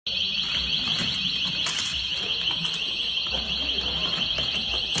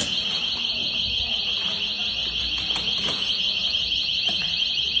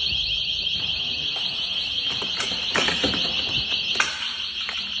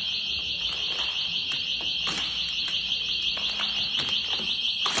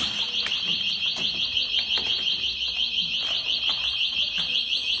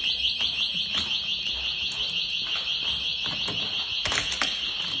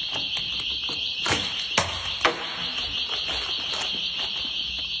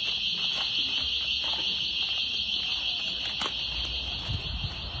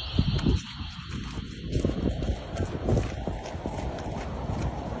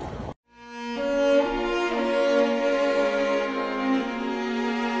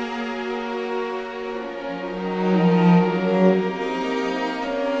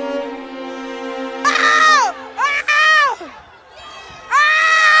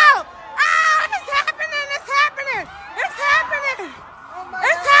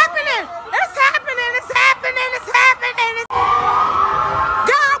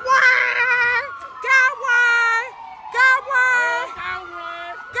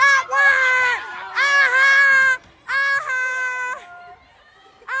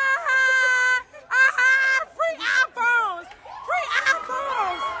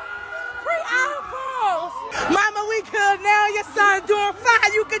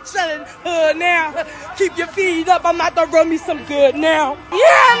could shut it now. Keep your feet up. I'm about to run me some good now.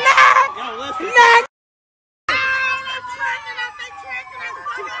 Yeah, next. Next.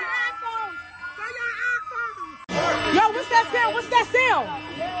 Yo, what's that sound? What's that sound?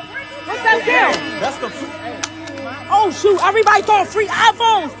 What's that sound? That's the free. Oh shoot! Everybody throwing free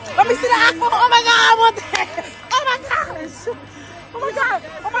iPhones. Let me see the iPhone. Oh my God! I want that. Oh my gosh! Oh my God!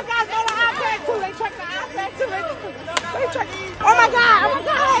 Oh my God! Go to the iPad too. They check the iPad too. They check. Oh my God! Oh my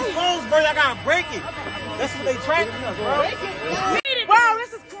God! These phones, bro, y'all gotta break it. That's what they tracking us, bro. Wow,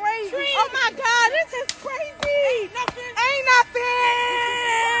 this is crazy. Oh my God, this is crazy. Ain't nothing.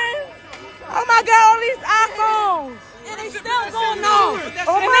 Oh my God, all these iPhones. And they still going on.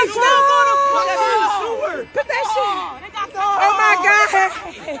 Oh my God. Put that shit. Oh my God.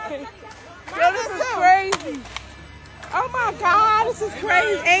 Yo, this is crazy. Oh my God, this is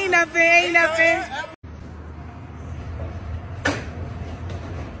crazy. Ain't nothing, ain't nothing.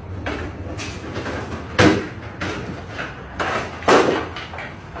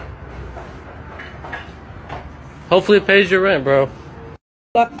 Hopefully it pays your rent, bro.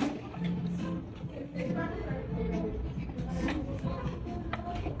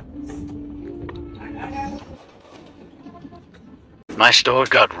 My store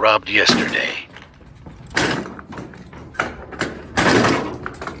got robbed yesterday.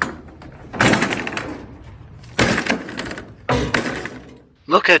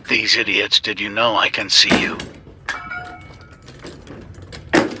 Look at these idiots. Did you know I can see you?